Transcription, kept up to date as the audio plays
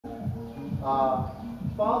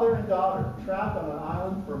Father and daughter trapped on an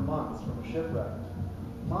island for months from a shipwreck.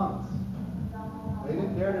 Months. They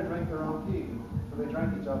didn't dare to drink their own pee, so they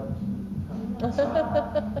drank each other's. That's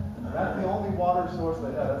the only water source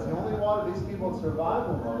they had. That's the only water. These people in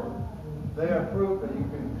survival mode, they have proof that you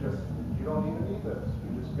don't even need this.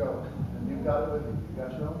 You just go. And you've got it with you. You've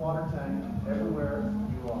got your own water tank everywhere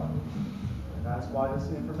you are. And that's why this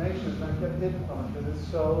information is not kept hidden from us, because it's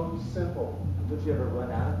so simple. Did you ever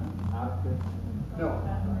run out of this? No.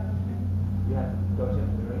 You have to go to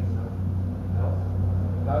drink something else?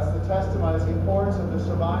 That's the testimony. That's the importance of the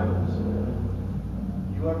survivors.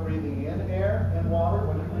 You are breathing in air and water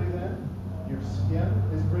when you breathe in. Your skin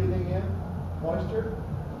is breathing in moisture,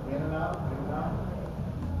 in and out, in and out.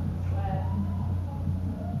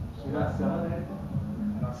 So you're not selling anything?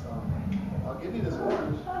 I'm not selling anything. I'll give you this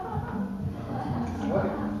orange.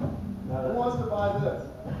 Wait. Who wants to buy this?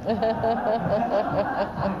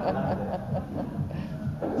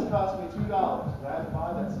 This cost me $2. I had to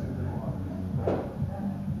buy that stupid one.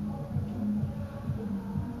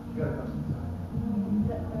 You gotta come.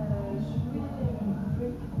 Should we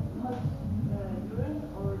drink hot urine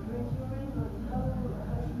or drink urine? Or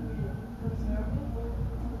how should we conserve it?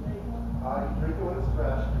 You drink it when it's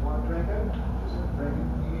fresh. If you want to drink it, just drink it,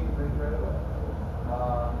 eat, drink right away.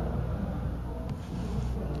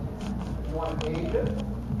 If you want to age it,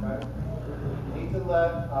 okay, you need to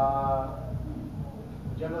let,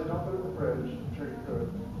 generally don't put it in the fridge, I'm sure you could.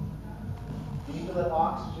 You need to let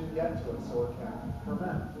oxygen get to it so it can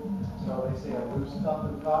ferment. So they say a loose,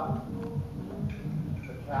 toughened cotton,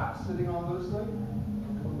 the cap sitting on loosely,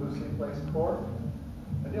 a loosely placed cork.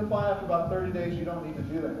 And you'll find after about 30 days you don't need to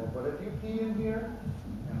do that more. But if you pee in here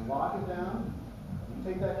and lock it down, you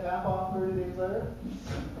take that cap off 30 days later,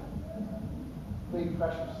 big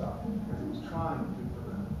pressure stuff because it was trying to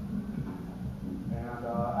ferment. And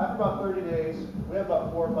after about 30 days, we have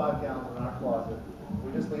about 4 or 5 gallons in our closet.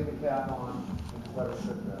 We just leave the cap on and just let it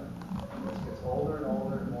sit there. It gets older and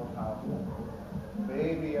older and more powerful.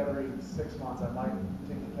 Maybe every 6 months I might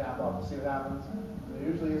take the cap off to see what happens. It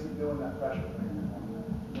usually isn't doing that pressure thing anymore.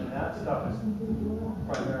 And that stuff is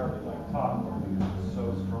primarily like top because it's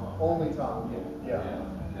so strong. Only top. Yeah.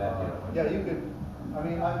 Yeah, you could. I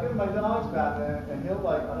mean, I've given my dogs bath and he'll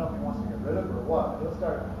like, I don't know if he wants to get rid of it or what, he'll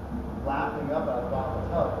start lapping up out of the bottom of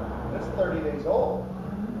the tub. And it's 30 days old.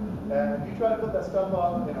 And if you try to put that stuff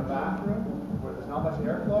on in a bathroom where there's not much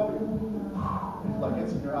airflow, it like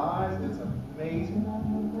gets in your eyes. It's amazing.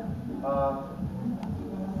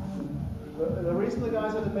 The reason the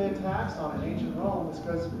guys had to pay a tax on it in ancient Rome is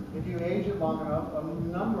because if you age it long enough, a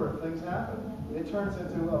number of things happen. It turns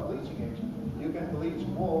into a bleaching agent. You can bleach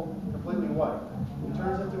wool completely white. It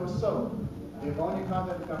turns into a soap. The ammonia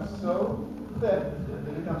content becomes so thick that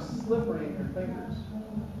it becomes slippery in your fingers.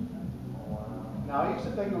 Now, I used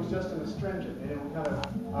to think it was just an astringent. And it would kind of,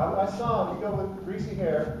 I saw if you go with greasy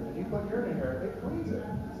hair and you put urine in your hair, it cleans it.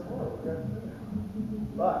 It's a horrible.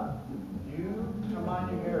 But you combine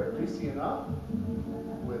your hair greasy enough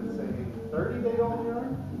with, say, 30-day-old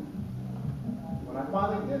urine. When I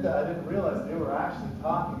finally did that, I didn't realize they were actually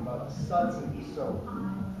talking about a sudsy soap.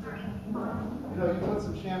 You know, you put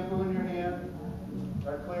some shampoo in your hand,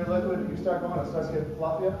 that clear liquid, and you start going, it starts getting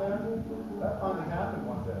fluffy up there. That finally happened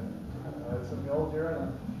one day. I had some old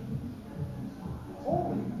urine.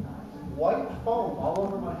 Holy white foam all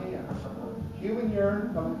over my hand. Human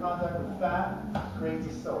urine come in contact with fat, creates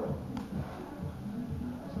a soap.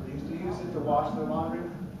 So they used to use it to wash their laundry.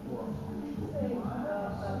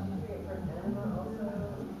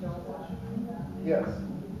 Yes.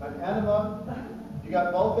 An enema, you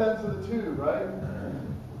got both ends of the tube, right?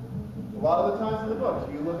 A lot of the times in the books,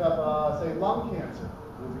 you look up, say, lung cancer.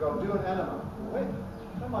 You go do an enema. Wait,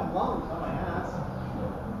 not my lungs, not my ass.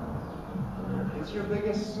 It's your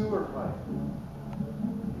biggest sewer pipe.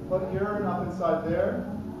 You put urine up inside there,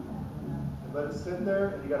 and let it sit there,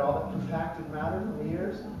 and you got all that compacted matter from the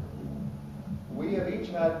years. We have each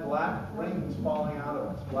had black rings falling out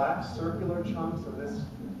of us, black circular chunks of this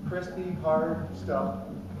crispy, hard stuff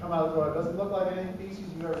come out of the door. It doesn't look like any feces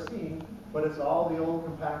you've ever seen, but it's all the old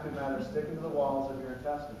compacted matter sticking to the walls of your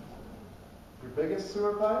intestines. Your biggest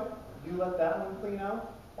sewer pipe, you let that one clean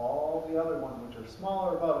out, all the other ones, which are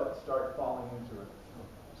smaller above it, start falling into it.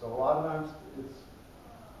 So a lot of times,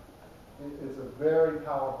 it's a very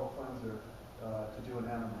powerful cleanser to do an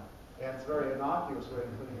enema. And it's a very innocuous way of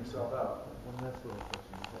cleaning yourself out. One last little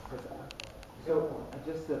question. So,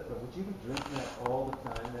 would you be drinking that all the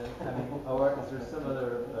time then? I mean, or is there some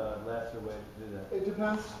other lesser way to do that? It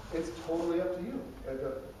depends. It's totally up to you.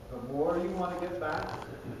 The more you want to get back,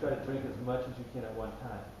 you try to drink as much as you can at one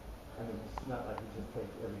time. I mean, it's not like you just take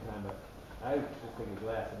every time, but I was just thinking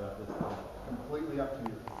glass about this one. Completely up to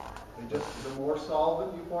you. The more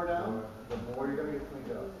solvent you pour down, the more you're going to get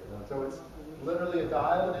cleaned up. So it's literally a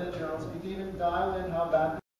dial it in, you can even dial in how bad